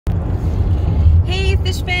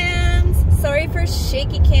fish fans! Sorry for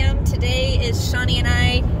shaky cam. Today is Shawnee and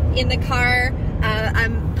I in the car.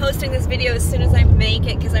 I'm posting this video as soon as I make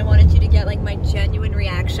it because I wanted you to get like my genuine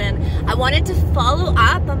reaction. I wanted to follow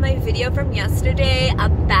up on my video from yesterday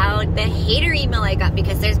about the hater email I got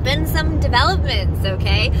because there's been some developments,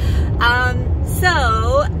 okay?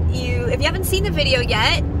 So if you haven't seen the video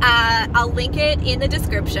yet, I'll link it in the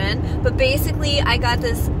description. But basically, I got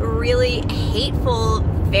this really hateful,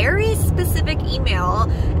 very specific email,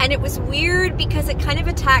 and it was weird because it kind of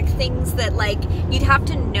attacked things that, like, you'd have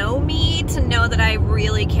to know me to know that I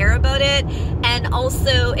really care about it. And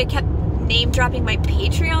also it kept name dropping my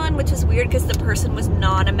Patreon, which is weird because the person was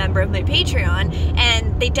not a member of my Patreon,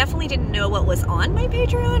 and they definitely didn't know what was on my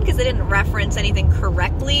Patreon because they didn't reference anything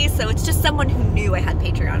correctly. So it's just someone who knew I had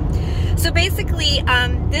Patreon. So basically,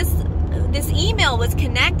 this email was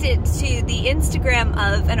connected to the Instagram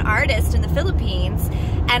of an artist in the Philippines,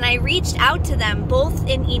 and I reached out to them both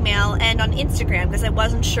in email and on Instagram because I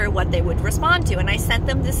wasn't sure what they would respond to, and I sent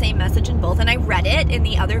them the same message in both, and I read it in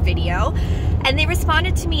the other video, and they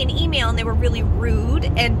responded to me in email, and they were really rude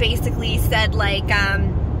and basically said like,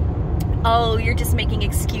 oh, you're just making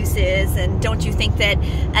excuses, and don't you think that,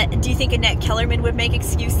 do you think Annette Kellerman would make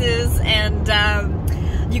excuses, and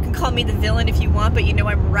you can call me the villain if you want, but you know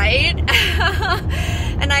I'm right.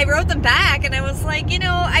 And I wrote them back and I was like, you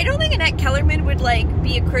know, I don't think Annette Kellerman would like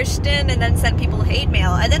be a Christian and then send people hate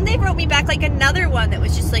mail. And then they wrote me back like another one that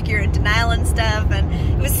was just like, you're in denial and stuff, and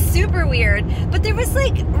it was super weird. But there was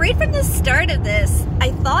like, right from the start of this,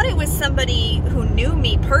 I thought it was somebody who knew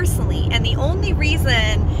me personally, and the only reason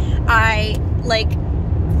I like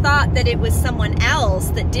thought that it was someone else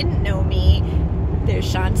that didn't know me, there's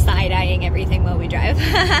Sean side-eyeing everything while we drive.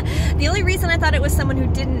 The only reason I thought it was someone who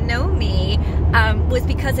didn't know me was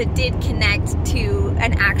because it did connect to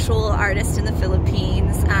an actual artist in the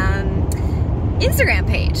Philippines Instagram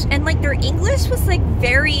page. And like their English was like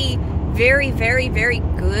very, very, very, very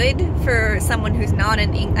good for someone who's not a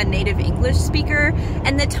native English speaker.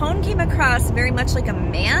 And the tone came across very much like a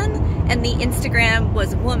man, and the Instagram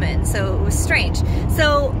was a woman, so it was strange.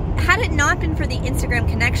 So had it not been for the Instagram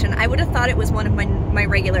connection, I would have thought it was one of my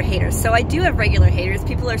regular haters. So I do have regular haters.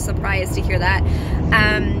 People are surprised to hear that.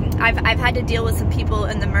 I've had to deal with some people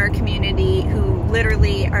in the mer community who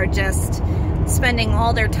literally are just spending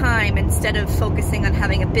all their time, instead of focusing on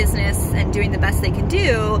having a business and doing the best they can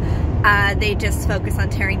do, they just focus on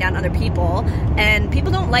tearing down other people. And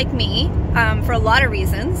people don't like me for a lot of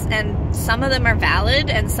reasons, and some of them are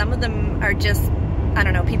valid and some of them are just, I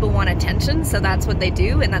don't know, people want attention, so that's what they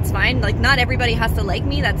do, and that's fine. Like, not everybody has to like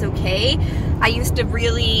me, that's okay. I used to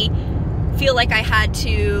really feel like I had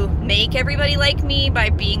to make everybody like me by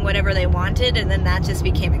being whatever they wanted, and then that just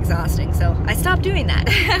became exhausting, so I stopped doing that.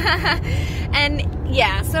 And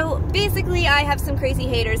yeah, so basically I have some crazy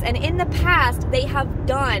haters, and in the past they have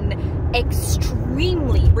done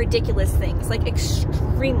extremely ridiculous things, like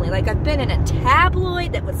extremely, like I've been in a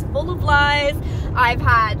tabloid that was full of lies. I've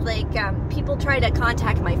had like people try to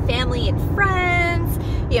contact my family and friends,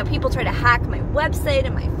 you know, people try to hack my website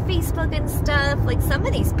and my Facebook and stuff. Like, some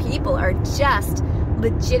of these people are just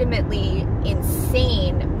legitimately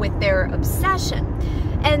insane with their obsession.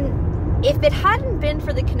 And if it hadn't been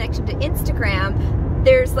for the connection to Instagram,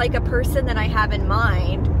 there's like a person that I have in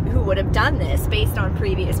mind who would have done this based on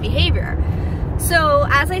previous behavior. So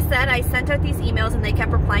as I said, I sent out these emails and they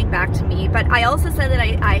kept replying back to me, but I also said that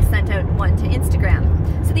I sent out one to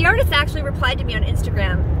Instagram. So the artist actually replied to me on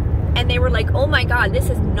Instagram, and they were like, oh my god, this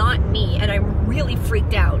is not me, and I'm really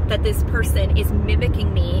freaked out that this person is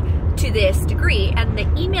mimicking me to this degree. And the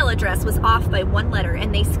email address was off by one letter,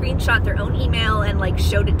 and they screenshot their own email and like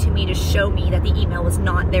showed it to me to show me that the email was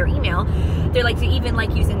not their email. They're like, even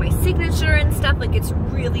like using my signature and stuff. Like, it's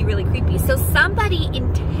really, really creepy. So somebody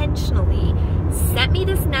intentionally sent me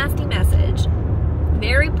this nasty message,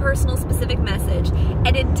 very personal, specific message,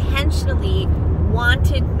 and intentionally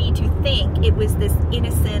wanted me to think it was this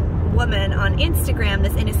innocent woman on Instagram,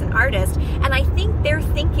 this innocent artist. And I think their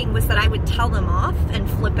thinking was that I would tell them off and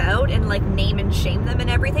flip out and like name and shame them and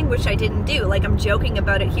everything, which I didn't do. Like, I'm joking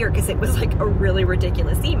about it here because it was like a really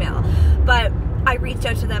ridiculous email. But I reached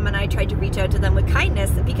out to them, and I tried to reach out to them with kindness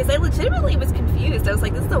because I legitimately was confused. I was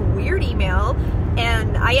like, this is a weird email,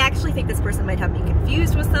 and I actually think this person might have me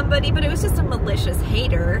confused with somebody, but it was just a malicious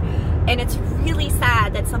hater. And it's really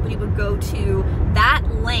sad that somebody would go to that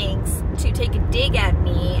lengths to take a dig at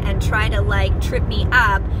me and try to like trip me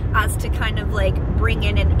up as to kind of like bring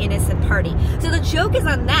in an innocent party. So the joke is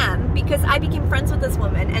on them, because I became friends with this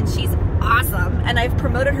woman and she's awesome, and I've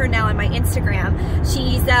promoted her now on my Instagram.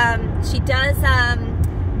 She does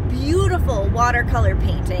beautiful watercolor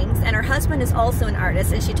paintings, and her husband is also an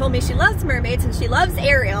artist, and she told me she loves mermaids and she loves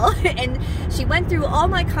Ariel, and she went through all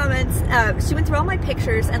my comments, she went through all my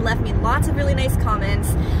pictures and left me lots of really nice comments,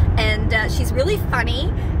 and she's really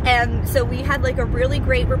funny, and so we had like a really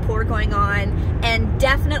great rapport going on, and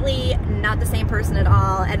definitely not the same person at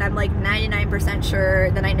all, and I'm like 99%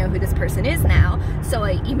 sure that I know who this person is now. So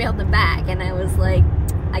I emailed them back and I was like,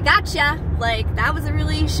 I gotcha, like that was a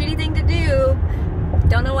really shitty thing to do,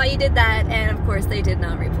 don't know why you did that, and of course they did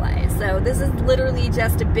not reply. So this is literally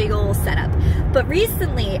just a big old setup. But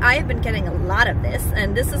recently I've been getting a lot of this,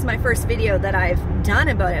 and this is my first video that I've done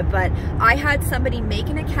about it, but I had somebody make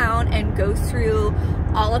an account and go through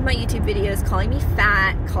all of my YouTube videos calling me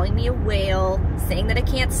fat, calling me a whale, saying that I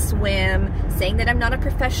can't swim, saying that I'm not a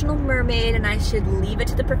professional mermaid and I should leave it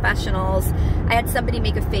to the professionals. I had somebody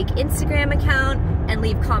make a fake Instagram account and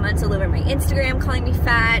leave comments all over my Instagram calling me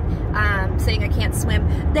fat, saying I can't swim.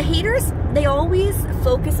 The haters, they always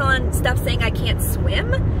focus on stuff saying I can't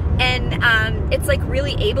swim, and it's like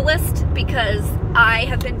really ableist, because I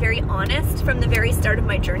have been very honest from the very start of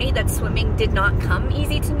my journey that swimming did not come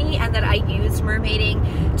easy to me, and that I used mermaiding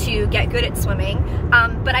to get good at swimming,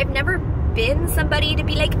 but I've never been somebody to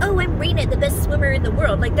be like, oh, I'm Raina, the best swimmer in the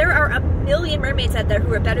world. Like, there are a million mermaids out there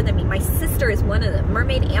who are better than me. My sister is one of them.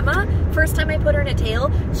 Mermaid Emma, first time I put her in a tail,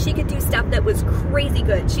 she could do stuff that was crazy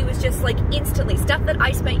good. She was just like instantly, stuff that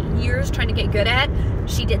I spent years trying to get good at,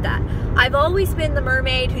 she did that. I've always been the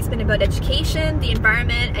mermaid who's been about education, the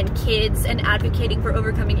environment, and kids, and advocating for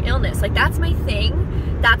overcoming illness. Like, that's my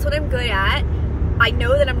thing. That's what I'm good at. I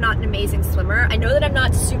know that I'm not an amazing swimmer. I know that I'm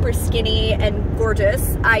not super skinny and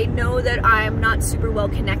gorgeous. I know that I'm not super well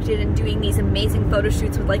connected and doing these amazing photo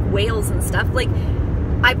shoots with like whales and stuff. Like,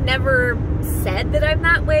 I've never said that I'm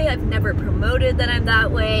that way. I've never promoted that I'm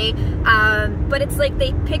that way. But it's like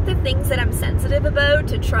they pick the things that I'm sensitive about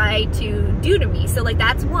to try to do to me. So like,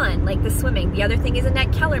 that's one, like the swimming. The other thing is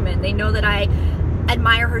Annette Kellerman. They know that I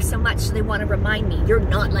admire her so much, so they want to remind me, you're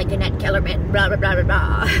not like Annette Kellerman, blah, blah, blah, blah,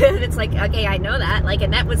 blah. And it's like, okay, I know that. Like,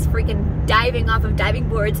 Annette was freaking diving off of diving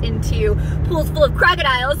boards into pools full of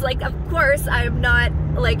crocodiles. Like, of course, I'm not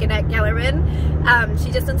like Annette Kellerman.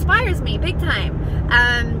 She just inspires me big time.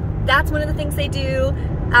 That's one of the things they do.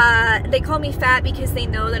 They call me fat because they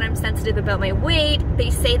know that I'm sensitive about my weight.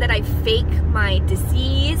 They say that I fake my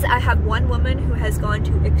disease. I have one woman who has gone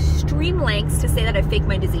to extreme lengths to say that I fake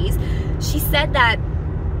my disease. She said that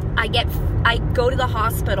I go to the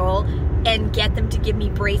hospital and get them to give me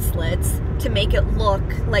bracelets to make it look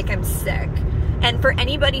like I'm sick. And for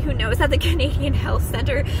anybody who knows how the Canadian Health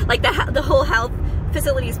Centre, like the whole health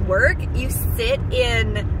facilities work, you sit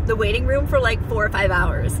in the waiting room for like 4 or 5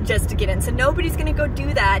 hours just to get in. So nobody's gonna go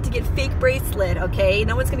do that to get a fake bracelet, okay?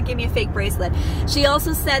 No one's gonna give me a fake bracelet. She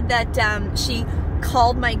also said that she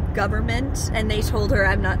called my government and they told her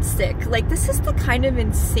I'm not sick. Like, this is the kind of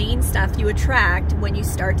insane stuff you attract when you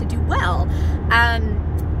start to do well.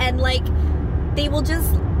 And like, they will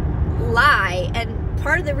just lie. And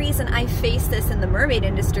part of the reason I face this in the mermaid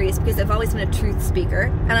industry is because I've always been a truth speaker,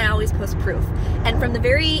 and I always post proof. And from the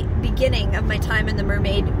very beginning of my time in the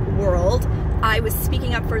mermaid world, I was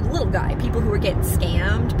speaking up for the little guy, people who were getting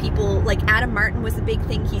scammed, people like Adam Martin was a big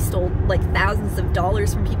thing. He stole like thousands of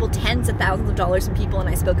dollars from people, tens of thousands of dollars from people, and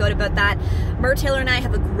I spoke out about that. Mer Taylor and I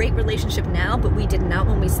have a great relationship now, but we did not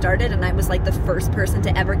when we started, and I was like the first person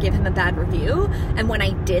to ever give him a bad review. And when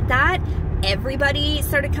I did that, everybody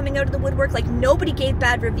started coming out of the woodwork. Like, nobody gave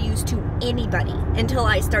bad reviews to anybody until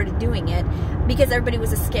I started doing it, because everybody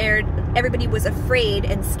was afraid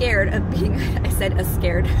and scared of being, I said a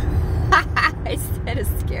scared. I said a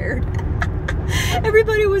scared.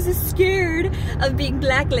 Everybody was scared of being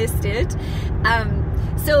blacklisted.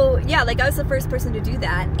 So yeah, like, I was the first person to do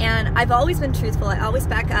that, and I've always been truthful. I always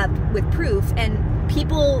back up with proof. And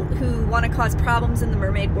people who want to cause problems in the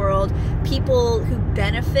mermaid world, people who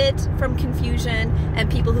benefit from confusion, and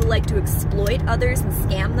people who like to exploit others and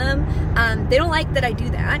scam them, they don't like that I do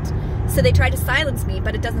that. So they try to silence me,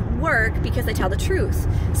 but it doesn't work because I tell the truth.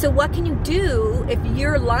 So what can you do if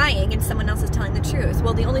you're lying and someone else is telling the truth?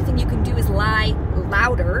 Well, the only thing you can do is lie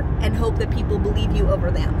louder and hope that people believe you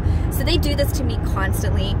over them. So they do this to me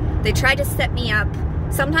constantly. They try to set me up.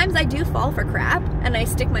 Sometimes I do fall for crap and I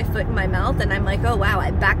stick my foot in my mouth and I'm like, oh wow,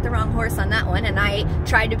 I backed the wrong horse on that one, and I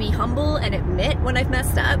try to be humble and admit when I've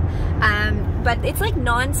messed up. But it's like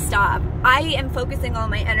non-stop. I am focusing all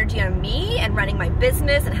my energy on me and running my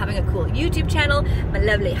business and having a cool YouTube channel, my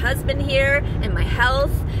lovely husband here, and my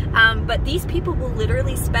health. But these people will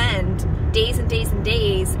literally spend days and days and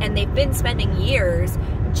days, and they've been spending years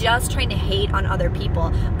just trying to hate on other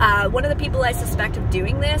people. One of the people I suspect of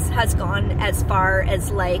doing this has gone as far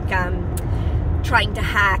as like trying to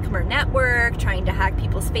hack Mer Network, trying to hack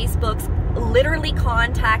people's Facebooks, literally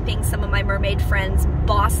contacting some of my mermaid friends'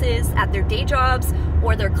 bosses at their day jobs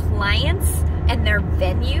or their clients and their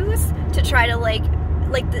venues to try to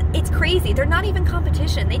it's crazy. They're not even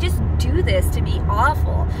competition. They just do this to be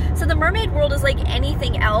awful. So the mermaid world is like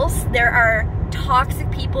anything else. There are toxic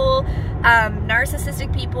people,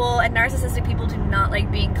 narcissistic people, and narcissistic people do not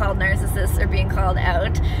like being called narcissists or being called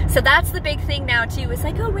out. So that's the big thing now too. It's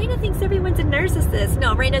like, oh, Raina thinks everyone's a narcissist.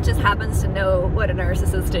 No, Raina just happens to know what a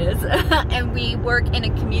narcissist is. And we work in a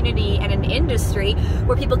community and an industry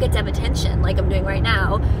where people get to have attention, like I'm doing right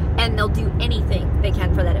now, and they'll do anything they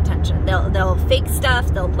can for that attention. They'll fake stuff,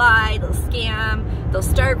 they'll lie, they'll scam, they'll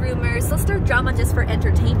start rumors, they'll start drama just for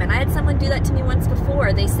entertainment. I had someone do that to me once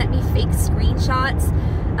before. They sent me fake screenshots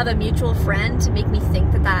of a mutual friend to make me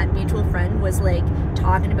think that that mutual friend was like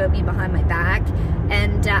talking about me behind my back,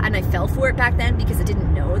 and I fell for it back then because I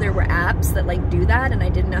didn't know there were apps that like do that, and I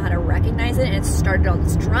didn't know how to recognize it, and it started all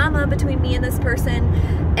this drama between me and this person.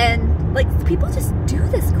 And like, people just do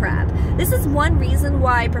this crap. This is one reason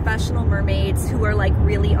why professional mermaids who are like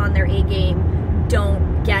really on their A game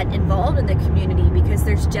don't get involved in the community, because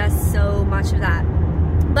there's just so much of that.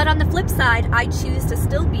 But on the flip side, I choose to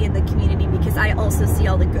still be in the community because I also see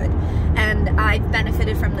all the good, and I've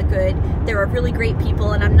benefited from the good. There are really great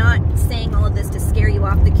people, and I'm not saying all of this to scare you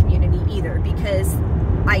off the community either, because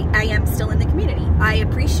I am still in the community. I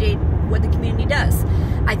appreciate what the community does.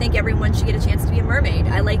 I think everyone should get a chance to be a mermaid.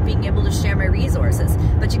 I like being able to share my resources,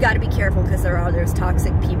 but you got to be careful because there are those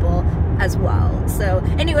toxic people as well. So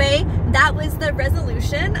anyway, that was the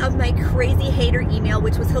resolution of my crazy hater email,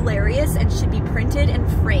 which was hilarious and should be printed and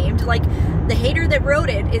framed. Like, the hater that wrote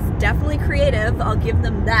it is definitely creative. I'll give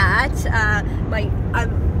them that.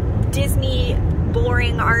 Disney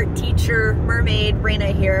boring art teacher mermaid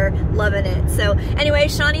Raina here, loving it. So anyway,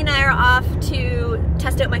 Shawnee and I are off to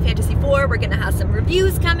test out my Fantasy 4. We're gonna have some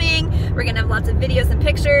reviews coming. We're gonna have lots of videos and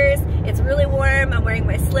pictures. It's really warm. I'm wearing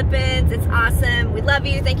my slip-ins. It's awesome. We love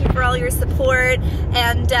you. Thank you for all your support.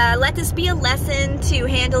 And let this be a lesson to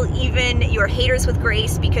handle even your haters with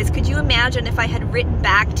grace, because could you imagine if I had written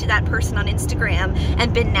back to that person on Instagram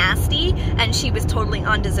and been nasty and she was totally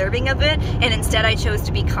undeserving of it, and instead I chose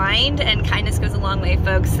to be kind, and kindness goes a long way,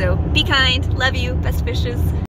 folks. So be kind. Love you. Best wishes.